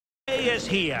day is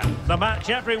here. The match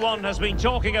everyone has been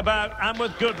talking about, and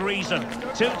with good reason.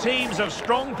 Two teams of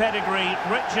strong pedigree,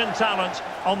 rich in talent,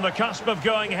 on the cusp of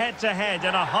going head-to-head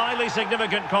in a highly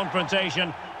significant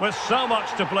confrontation with so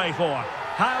much to play for.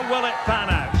 How will it pan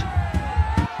out?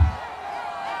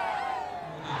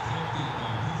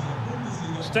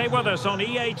 Stay with us on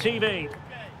EA TV.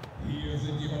 Hier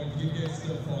sind die heutigen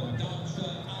Gäste von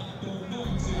Darmstadt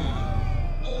 98.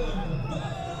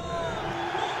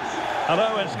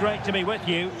 Hello, it's great to be with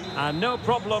you, and no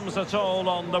problems at all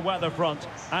on the weather front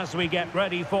as we get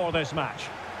ready for this match.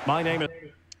 My name is...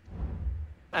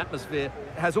 Atmosphere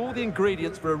has all the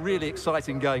ingredients for a really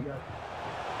exciting game.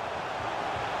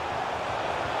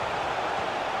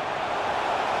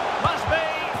 Must be,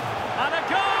 and a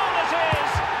goal it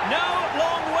is! No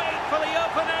long wait for the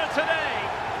opener today.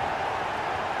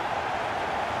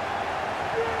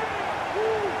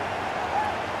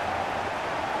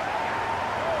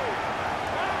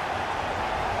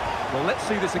 Well, let's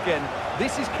see this again.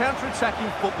 This is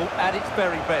counter-attacking football at its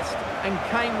very best. And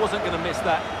Kane wasn't going to miss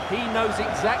that. He knows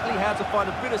exactly how to find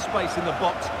a bit of space in the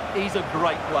box. He's a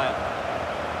great player.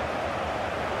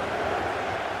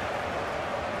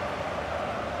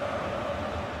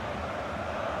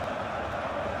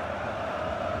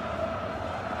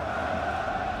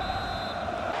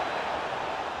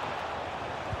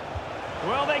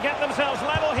 Will they get themselves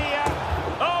level here?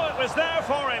 Oh, it was there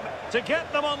for him to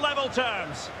get them on level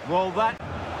terms. Well, that...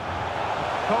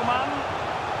 Coman,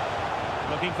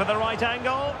 looking for the right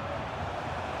angle.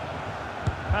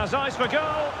 Has eyes for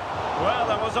goal.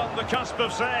 Well, I was on the cusp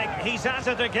of saying he's at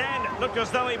it again. Looked as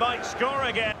though he might score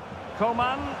again.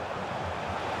 Coman.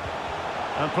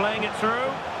 And playing it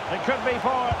through. It could be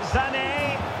for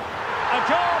Sané. A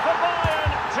goal for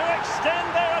Bayern to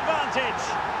extend their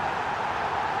advantage.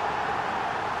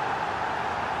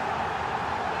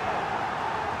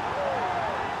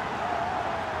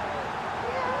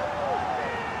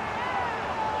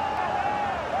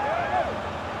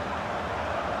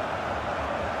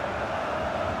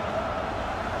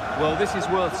 Well, this is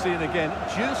worth seeing again.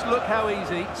 Just look how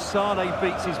easy Sané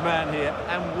beats his man here.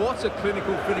 And what a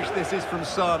clinical finish this is from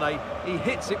Sané. He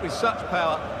hits it with such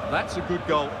power. That's a good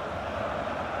goal.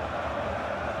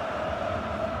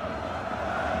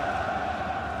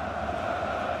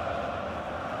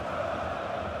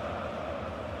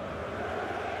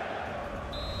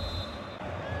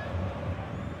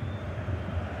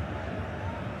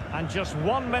 And just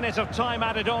 1 minute of time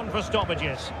added on for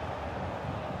stoppages.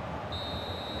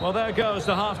 Well, there goes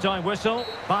the half-time whistle.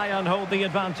 Bayern hold the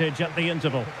advantage at the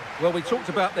interval. Well, we talked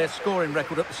about their scoring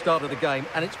record at the start of the game,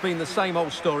 and it's been the same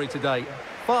old story today.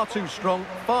 Far too strong,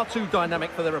 far too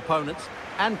dynamic for their opponents,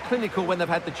 and clinical when they've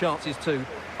had the chances too.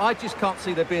 I just can't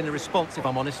see there being a response, if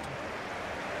I'm honest.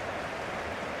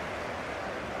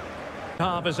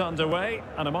 Half is underway,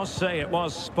 and I must say it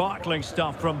was sparkling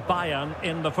stuff from Bayern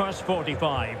in the first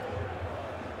 45.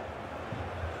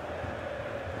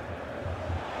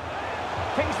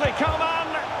 Kingsley Coman!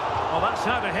 Well, that's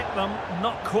how to hit them.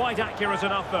 Not quite accurate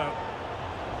enough, though.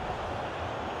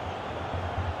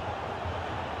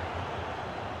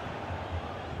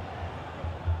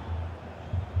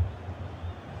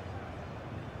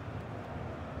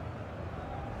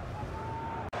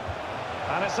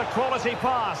 And it's a quality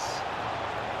pass.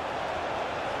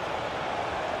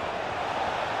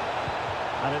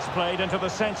 And it's played into the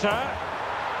centre.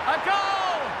 A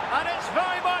goal! And it's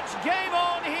very much game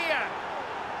on here.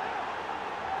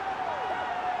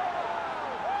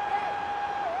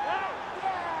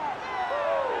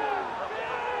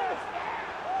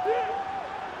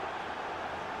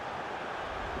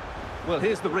 Well,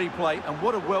 here's the replay, and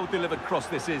what a well-delivered cross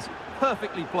this is.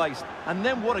 Perfectly placed, and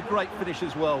then what a great finish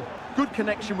as well. Good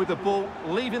connection with the ball,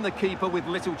 leaving the keeper with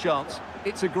little chance.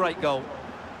 It's a great goal.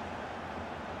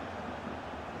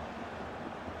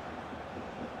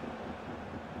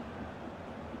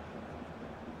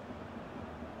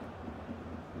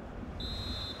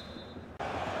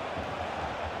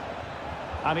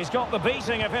 And he's got the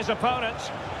beating of his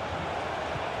opponent.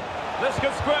 This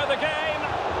could square the game,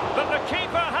 but the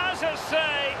keeper has his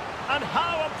say. And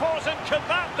how important could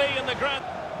that be in the ground?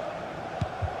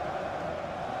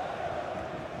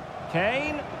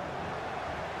 Kane.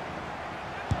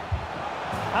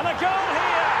 And a goal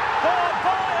here for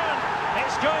Bayern.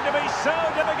 It's going to be so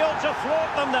difficult to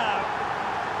thwart them now.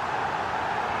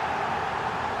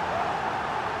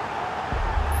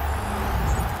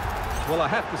 Well, I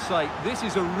have to say, this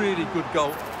is a really good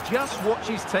goal. Just watch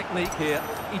his technique here.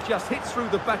 He just hits through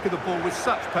the back of the ball with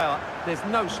such power. There's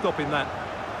no stopping that.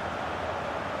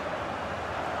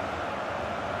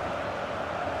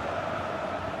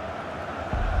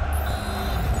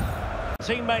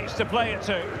 Teammates to play it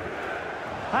to.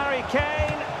 Harry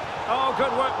Kane. Oh,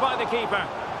 good work by the keeper.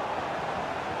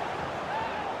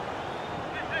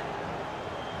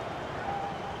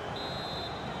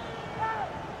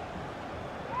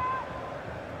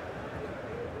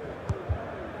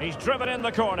 He's driven in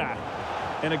the corner.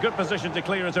 In a good position to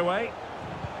clear it away.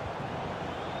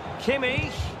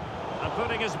 Kimmich. And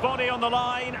putting his body on the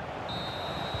line.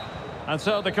 And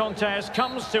so the contest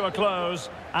comes to a close.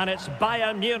 And it's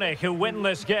Bayern Munich who win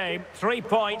this game. 3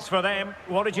 points for them.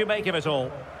 What did you make of it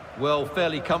all? Well,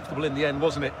 fairly comfortable in the end,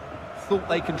 wasn't it? Thought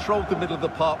they controlled the middle of the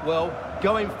park well.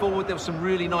 Going forward, there was some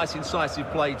really nice incisive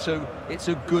play too. It's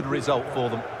a good result for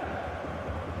them.